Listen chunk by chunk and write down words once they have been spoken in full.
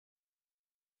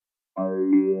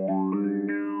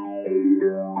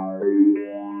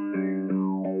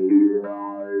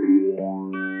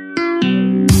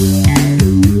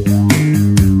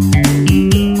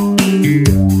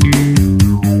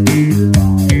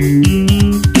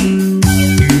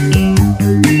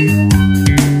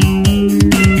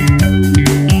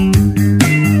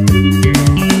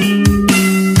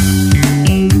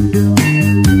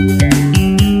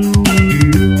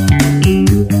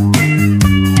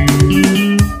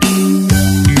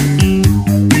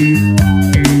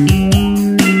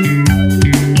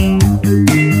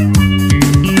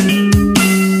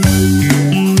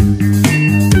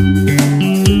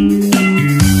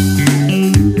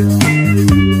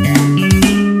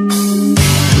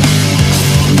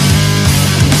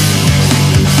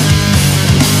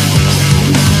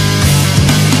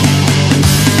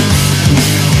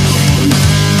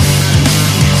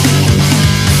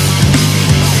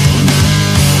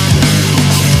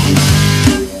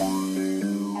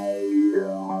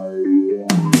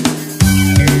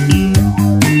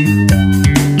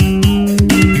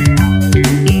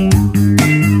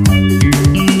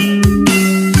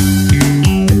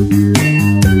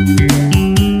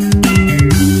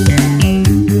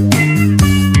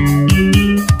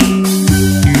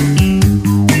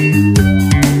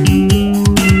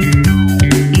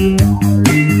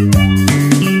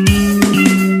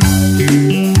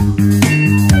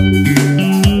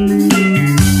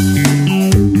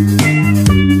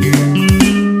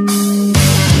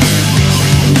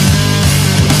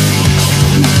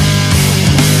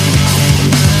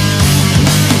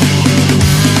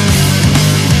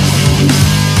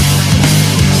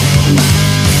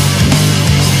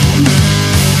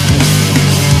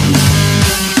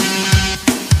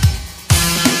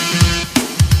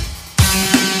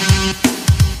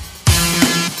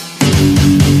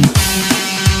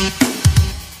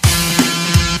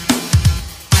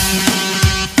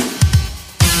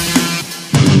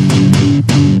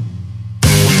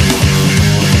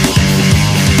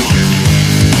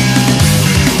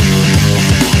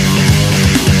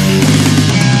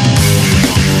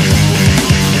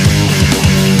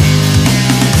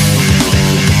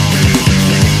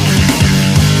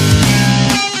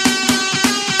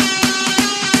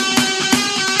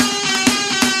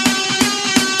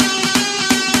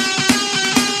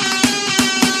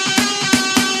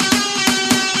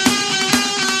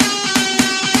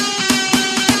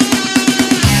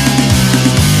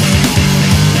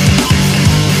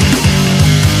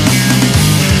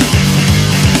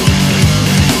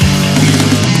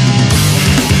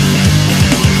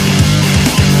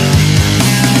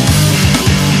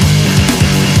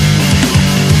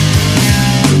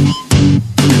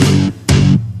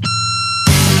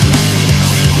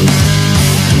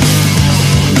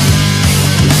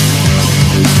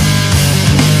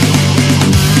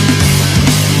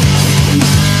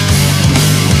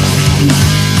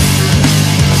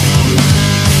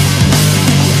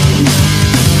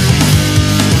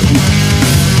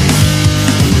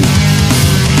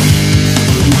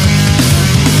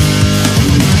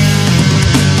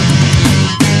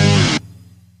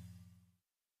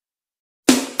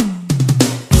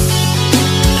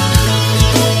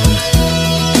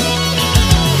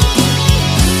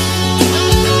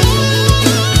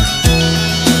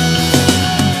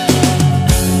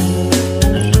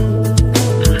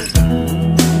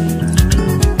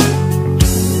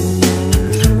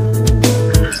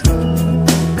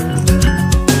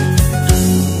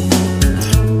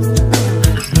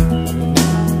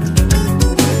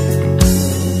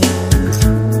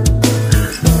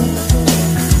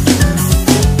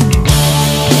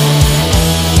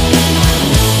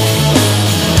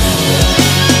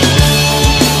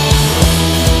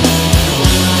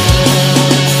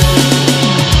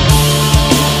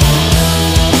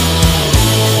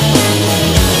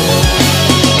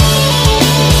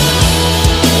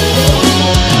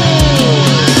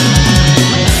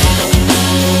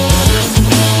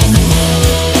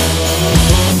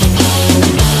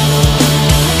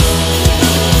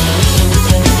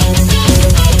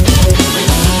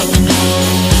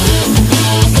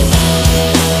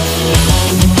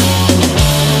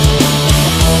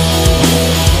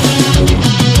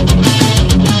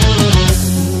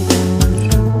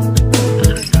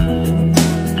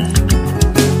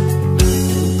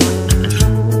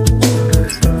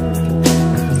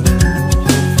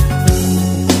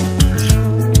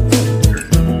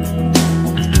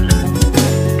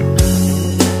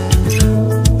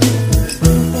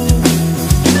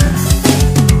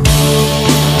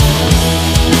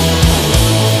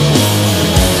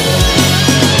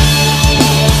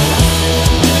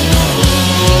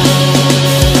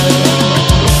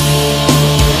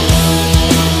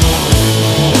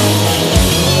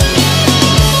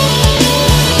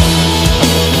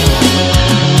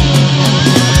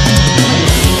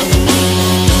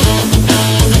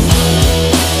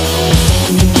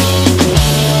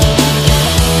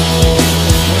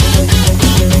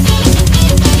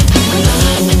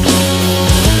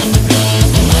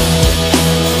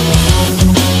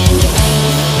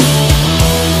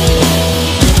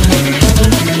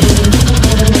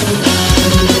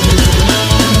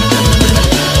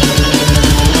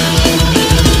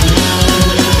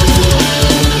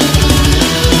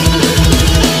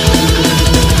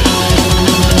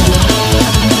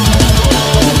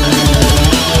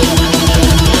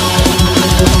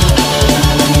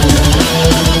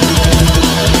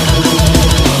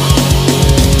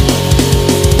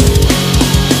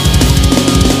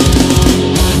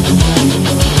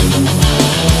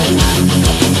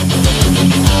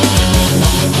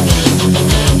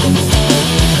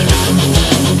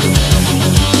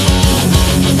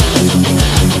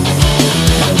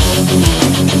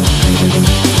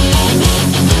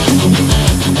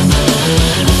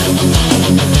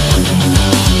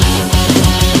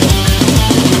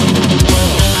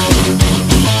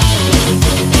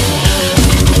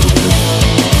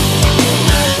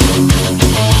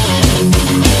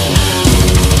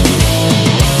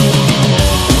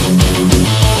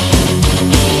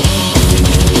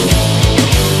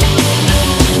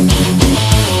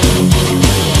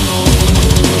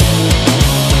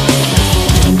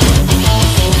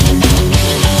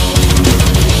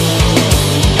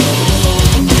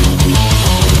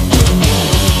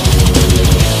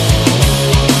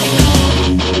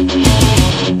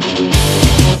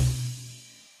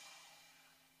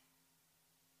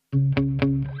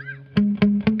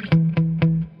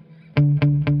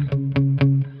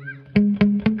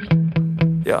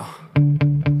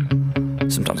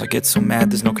Sometimes I get so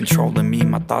mad, there's no controlling me.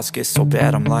 My thoughts get so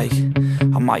bad, I'm like,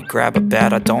 I might grab a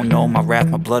bat, I don't know. My wrath,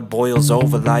 my blood boils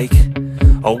over like,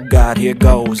 oh God, here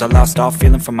goes. I lost all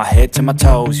feeling from my head to my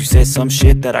toes. You said some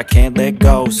shit that I can't let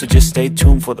go, so just stay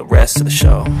tuned for the rest of the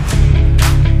show.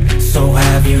 So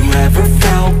have you ever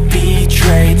felt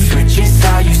betrayed? Switches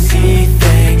how you see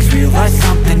things, realize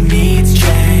something needs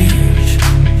change.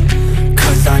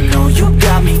 Cause I know you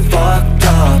got me fucked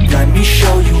up, let me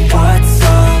show you what's